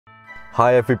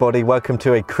Hi everybody, welcome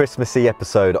to a Christmassy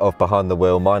episode of Behind the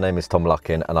Wheel. My name is Tom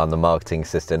Luckin and I'm the marketing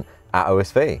assistant at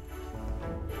OSV.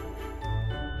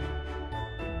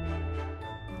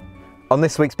 On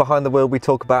this week's Behind the Wheel we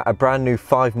talk about a brand new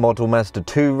 5 model Mazda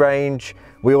 2 range.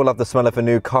 We all love the smell of a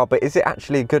new car, but is it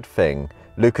actually a good thing?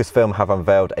 Lucasfilm have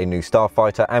unveiled a new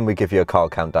Starfighter and we give you a car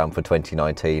countdown for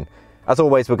 2019. As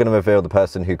always, we're going to reveal the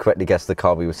person who correctly guessed the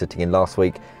car we were sitting in last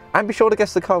week, and be sure to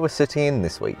guess the car we're sitting in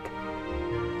this week.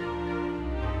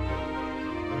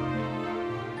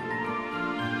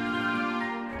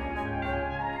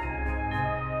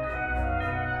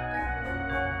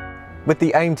 With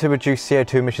the aim to reduce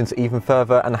CO2 emissions even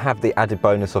further and have the added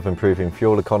bonus of improving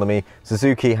fuel economy,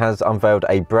 Suzuki has unveiled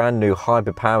a brand new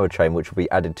hybrid powertrain which will be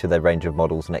added to their range of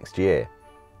models next year.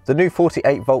 The new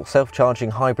 48-volt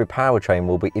self-charging hybrid powertrain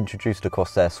will be introduced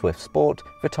across their Swift Sport,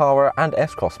 Vitara and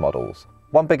S-Cross models.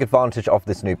 One big advantage of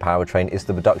this new powertrain is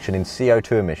the reduction in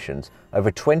CO2 emissions,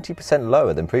 over 20%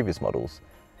 lower than previous models.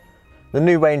 The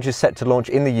new range is set to launch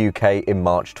in the UK in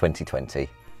March 2020.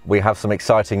 We have some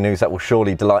exciting news that will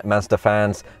surely delight Mazda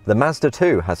fans. The Mazda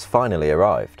 2 has finally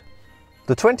arrived.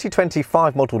 The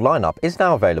 2025 model lineup is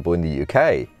now available in the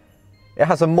UK. It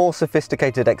has a more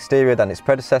sophisticated exterior than its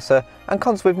predecessor and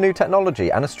comes with new technology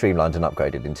and a streamlined and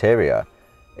upgraded interior.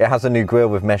 It has a new grille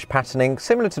with mesh patterning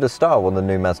similar to the style on the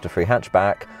new Mazda 3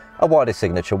 hatchback, a wider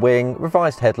signature wing,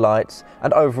 revised headlights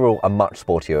and overall a much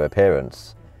sportier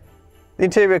appearance. The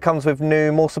interior comes with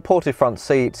new, more supportive front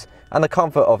seats, and the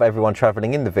comfort of everyone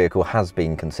travelling in the vehicle has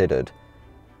been considered.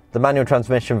 The manual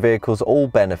transmission vehicles all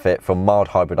benefit from mild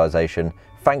hybridisation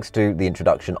thanks to the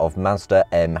introduction of Mazda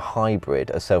M Hybrid,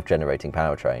 a self-generating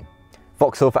powertrain.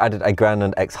 Vauxhall have added a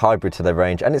Grandland X Hybrid to their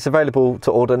range and it's available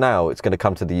to order now. It's going to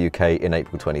come to the UK in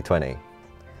April 2020.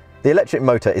 The electric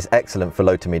motor is excellent for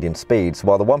low to medium speeds,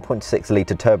 while the 1.6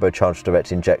 litre turbocharged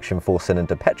direct injection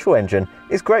 4-cylinder petrol engine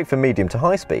is great for medium to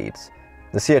high speeds.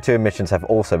 The CO2 emissions have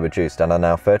also reduced and are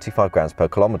now 35 grams per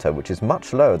kilometre, which is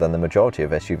much lower than the majority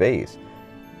of SUVs.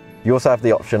 You also have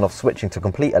the option of switching to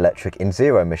complete electric in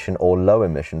zero emission or low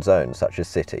emission zones such as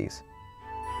cities.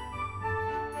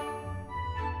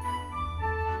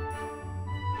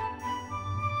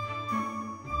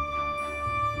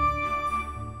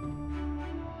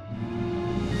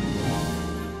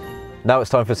 Now it's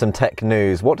time for some tech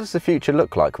news. What does the future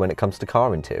look like when it comes to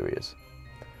car interiors?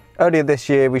 Earlier this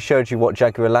year we showed you what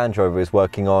Jaguar Land Rover is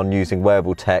working on using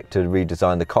wearable tech to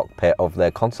redesign the cockpit of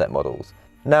their concept models.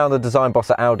 Now the design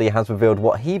boss at Audi has revealed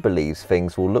what he believes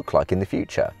things will look like in the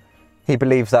future. He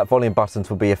believes that volume buttons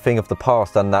will be a thing of the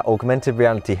past and that augmented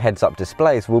reality heads-up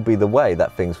displays will be the way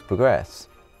that things progress.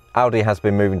 Audi has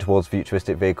been moving towards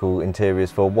futuristic vehicle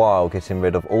interiors for a while, getting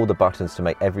rid of all the buttons to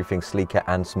make everything sleeker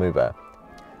and smoother.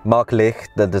 Mark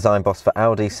Licht, the design boss for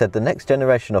Audi, said the next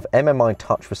generation of MMI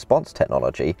touch response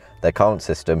technology, their current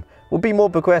system, will be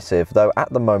more progressive, though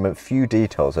at the moment few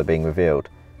details are being revealed.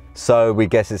 So we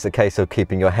guess it's a case of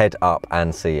keeping your head up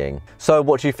and seeing. So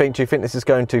what do you think? Do you think this is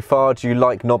going too far? Do you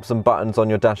like knobs and buttons on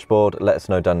your dashboard? Let us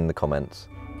know down in the comments.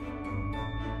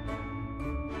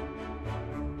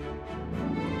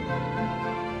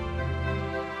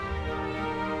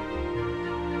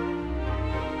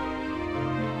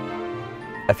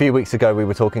 A few weeks ago we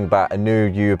were talking about a new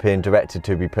European directive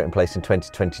to be put in place in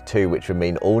 2022, which would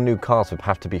mean all new cars would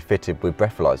have to be fitted with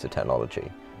breathalyser technology.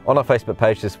 On our Facebook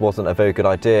page this wasn't a very good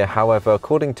idea, however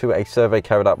according to a survey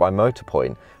carried out by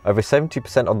Motorpoint, over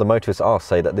 70% of the motorists asked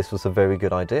say that this was a very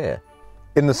good idea.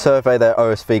 In the survey that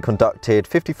OSV conducted,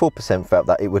 54% felt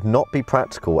that it would not be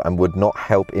practical and would not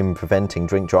help in preventing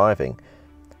drink driving,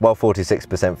 while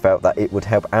 46% felt that it would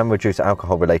help and reduce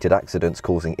alcohol related accidents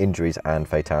causing injuries and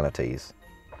fatalities.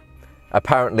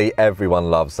 Apparently everyone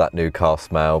loves that new car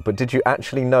smell, but did you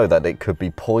actually know that it could be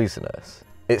poisonous?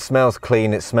 It smells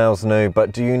clean, it smells new,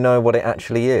 but do you know what it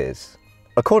actually is?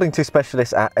 According to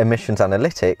specialists at Emissions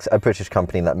Analytics, a British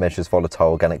company that measures volatile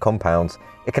organic compounds,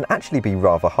 it can actually be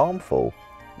rather harmful.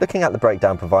 Looking at the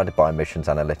breakdown provided by Emissions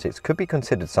Analytics could be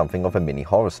considered something of a mini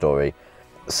horror story.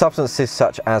 Substances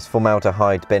such as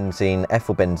formaldehyde, benzene,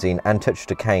 ethylbenzene and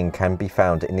tetrodocaine can be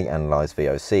found in the analysed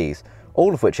VOCs,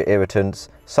 all of which are irritants,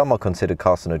 some are considered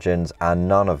carcinogens and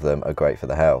none of them are great for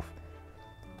the health.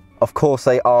 Of course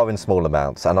they are in small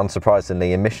amounts, and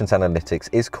unsurprisingly Emissions Analytics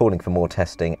is calling for more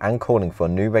testing and calling for a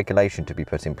new regulation to be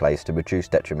put in place to reduce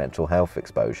detrimental health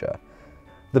exposure.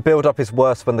 The build-up is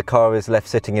worse when the car is left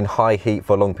sitting in high heat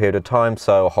for a long period of time,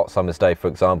 so a hot summer's day for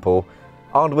example.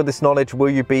 Armed with this knowledge, will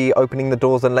you be opening the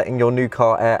doors and letting your new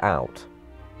car air out?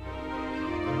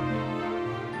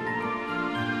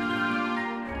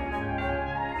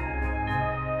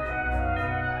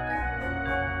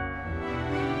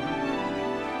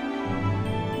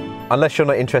 Unless you're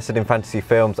not interested in fantasy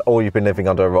films or you've been living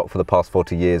under a rock for the past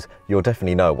 40 years, you'll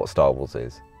definitely know what Star Wars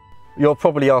is. You're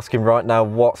probably asking right now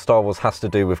what Star Wars has to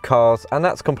do with cars, and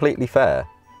that's completely fair.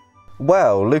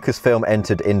 Well, Lucasfilm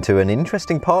entered into an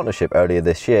interesting partnership earlier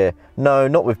this year. No,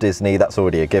 not with Disney, that's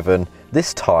already a given.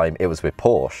 This time it was with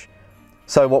Porsche.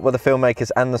 So what were the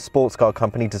filmmakers and the sports car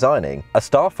company designing? A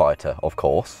Starfighter, of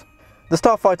course. The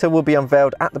Starfighter will be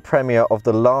unveiled at the premiere of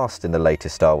the last in the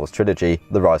latest Star Wars trilogy,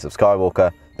 The Rise of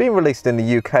Skywalker, being released in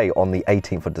the UK on the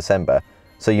 18th of December,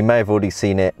 so you may have already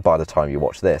seen it by the time you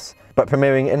watch this, but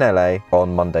premiering in LA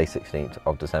on Monday 16th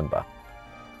of December.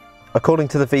 According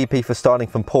to the VP for styling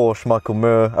from Porsche, Michael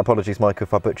Moore, apologies Michael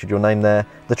if I butchered your name there,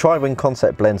 the Tri-Wing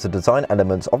concept blends the design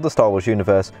elements of the Star Wars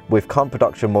universe with current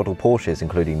production model Porsches,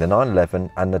 including the 911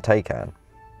 and the Taycan.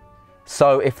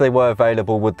 So if they were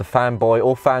available, would the fanboy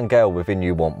or fangirl within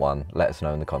you want one? Let us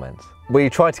know in the comments. We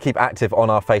try to keep active on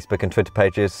our Facebook and Twitter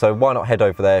pages, so why not head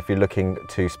over there if you're looking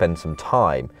to spend some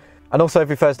time. And also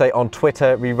every Thursday on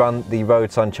Twitter we run the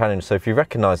road sign challenge, so if you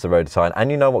recognise the road sign and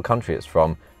you know what country it's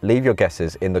from, leave your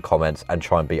guesses in the comments and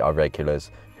try and beat our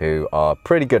regulars who are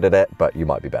pretty good at it, but you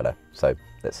might be better. So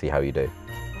let's see how you do.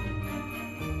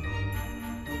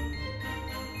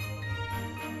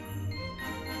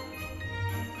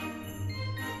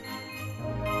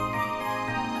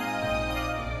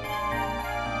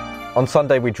 On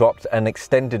Sunday we dropped an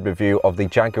extended review of the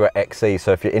Jaguar XE,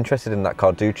 so if you're interested in that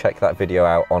car, do check that video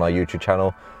out on our YouTube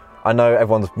channel. I know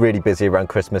everyone's really busy around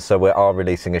Christmas, so we are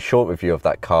releasing a short review of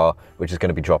that car, which is going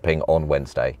to be dropping on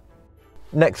Wednesday.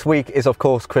 Next week is of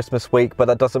course Christmas week, but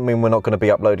that doesn't mean we're not going to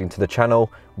be uploading to the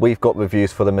channel. We've got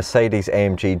reviews for the Mercedes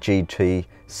AMG GT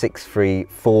 6.3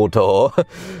 4-door.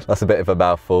 That's a bit of a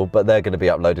mouthful, but they're going to be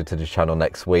uploaded to the channel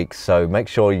next week. So make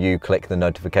sure you click the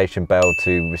notification bell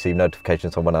to receive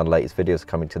notifications on when our latest videos are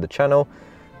coming to the channel.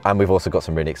 And we've also got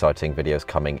some really exciting videos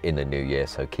coming in the new year,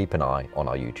 so keep an eye on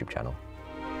our YouTube channel.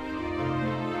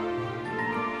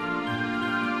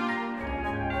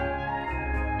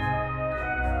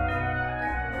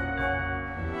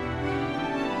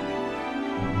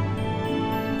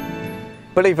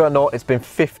 Believe it or not, it's been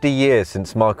 50 years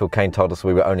since Michael Caine told us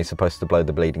we were only supposed to blow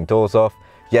the bleeding doors off.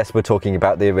 Yes, we're talking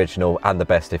about the original and the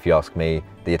best, if you ask me,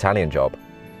 the Italian Job.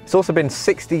 It's also been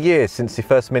 60 years since the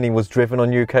first Mini was driven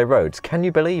on UK roads. Can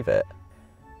you believe it?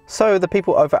 So the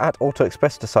people over at Auto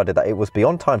Express decided that it was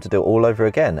beyond time to do it all over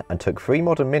again and took 3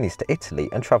 modern Minis to Italy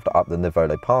and travelled up the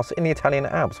Nivolo Pass in the Italian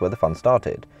Alps where the fun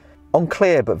started. On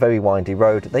clear but very windy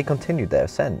road, they continued their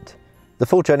ascent. The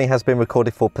full journey has been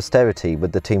recorded for posterity,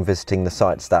 with the team visiting the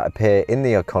sites that appear in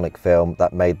the iconic film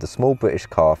that made the small British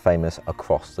car famous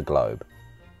across the globe.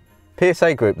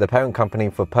 PSA Groupe, the parent company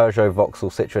for Peugeot,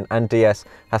 Vauxhall, Citroën and DS,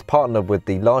 has partnered with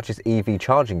the largest EV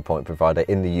charging point provider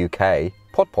in the UK,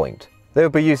 PodPoint. They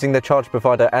will be using the charge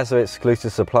provider as their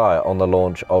exclusive supplier on the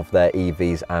launch of their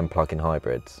EVs and plug-in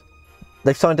hybrids.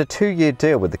 They've signed a 2-year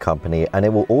deal with the company, and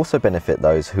it will also benefit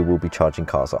those who will be charging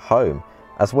cars at home,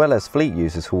 as well as fleet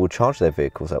users who will charge their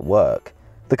vehicles at work.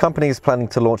 The company is planning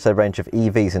to launch their range of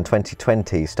EVs in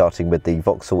 2020, starting with the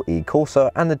Vauxhall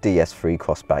e-Corsa and the DS3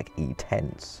 Crossback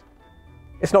E-Tense.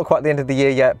 It's not quite the end of the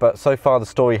year yet, but so far the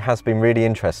story has been really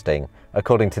interesting.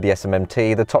 According to the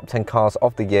SMMT, the top 10 cars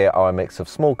of the year are a mix of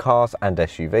small cars and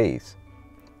SUVs.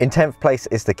 In 10th place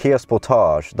is the Kia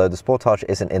Sportage. Though the Sportage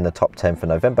isn't in the top 10 for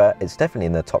November, it's definitely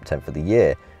in the top 10 for the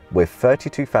year, with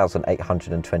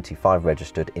 32,825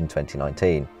 registered in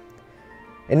 2019.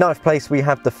 In 9th place we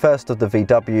have the first of the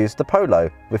VWs, the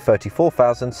Polo, with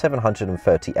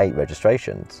 34,738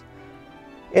 registrations.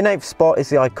 In 8th spot is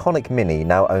the iconic Mini,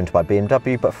 now owned by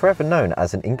BMW but forever known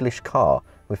as an English car,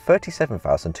 with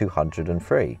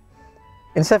 37,203.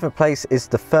 In 7th place is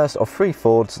the first of 3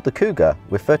 Fords, the Cougar,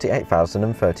 with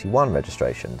 38,031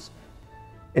 registrations.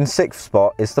 In 6th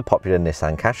spot is the popular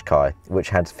Nissan Qashqai, which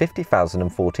had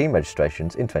 50,014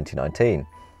 registrations in 2019.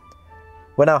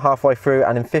 We're now halfway through,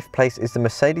 and in 5th place is the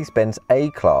Mercedes-Benz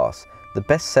A-Class, the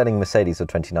best-selling Mercedes of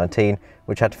 2019,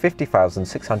 which had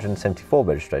 50,674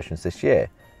 registrations this year.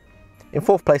 In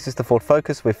 4th place is the Ford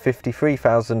Focus with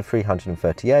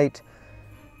 53,338.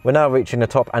 We're now reaching the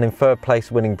top, and in 3rd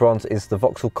place, winning bronze, is the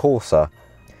Vauxhall Corsa,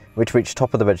 which reached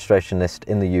top of the registration list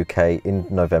in the UK in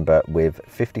November with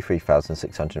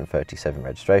 53,637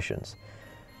 registrations.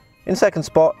 In 2nd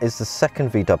spot is the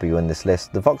second VW in this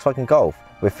list, the Volkswagen Golf,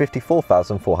 with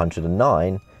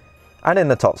 54,409. And in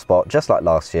the top spot, just like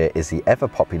last year, is the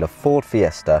ever-popular Ford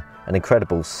Fiesta, an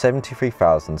incredible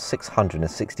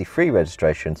 73,663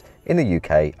 registrations in the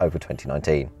UK over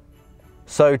 2019.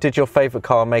 So did your favourite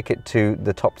car make it to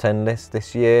the top 10 list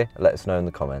this year? Let us know in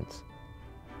the comments.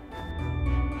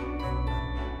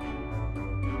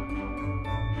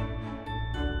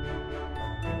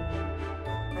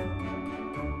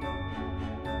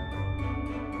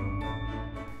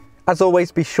 As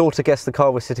always, be sure to guess the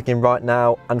car we're sitting in right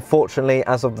now. Unfortunately,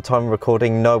 as of the time of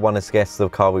recording, no one has guessed the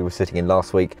car we were sitting in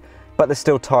last week, but there's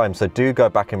still time, so do go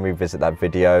back and revisit that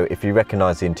video. If you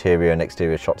recognise the interior and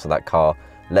exterior shots of that car,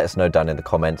 let us know down in the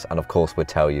comments, and of course we'll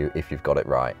tell you if you've got it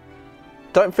right.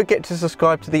 Don't forget to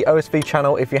subscribe to the OSV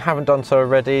channel if you haven't done so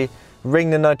already. Ring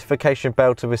the notification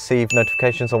bell to receive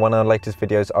notifications on when our latest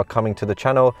videos are coming to the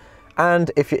channel.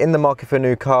 And if you're in the market for a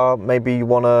new car, maybe you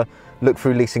want to look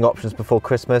through leasing options before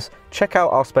Christmas, check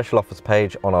out our special offers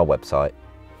page on our website.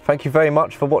 Thank you very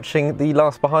much for watching the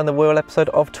last Behind the Wheel episode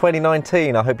of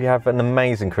 2019. I hope you have an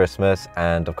amazing Christmas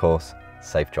and, of course,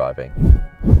 safe driving.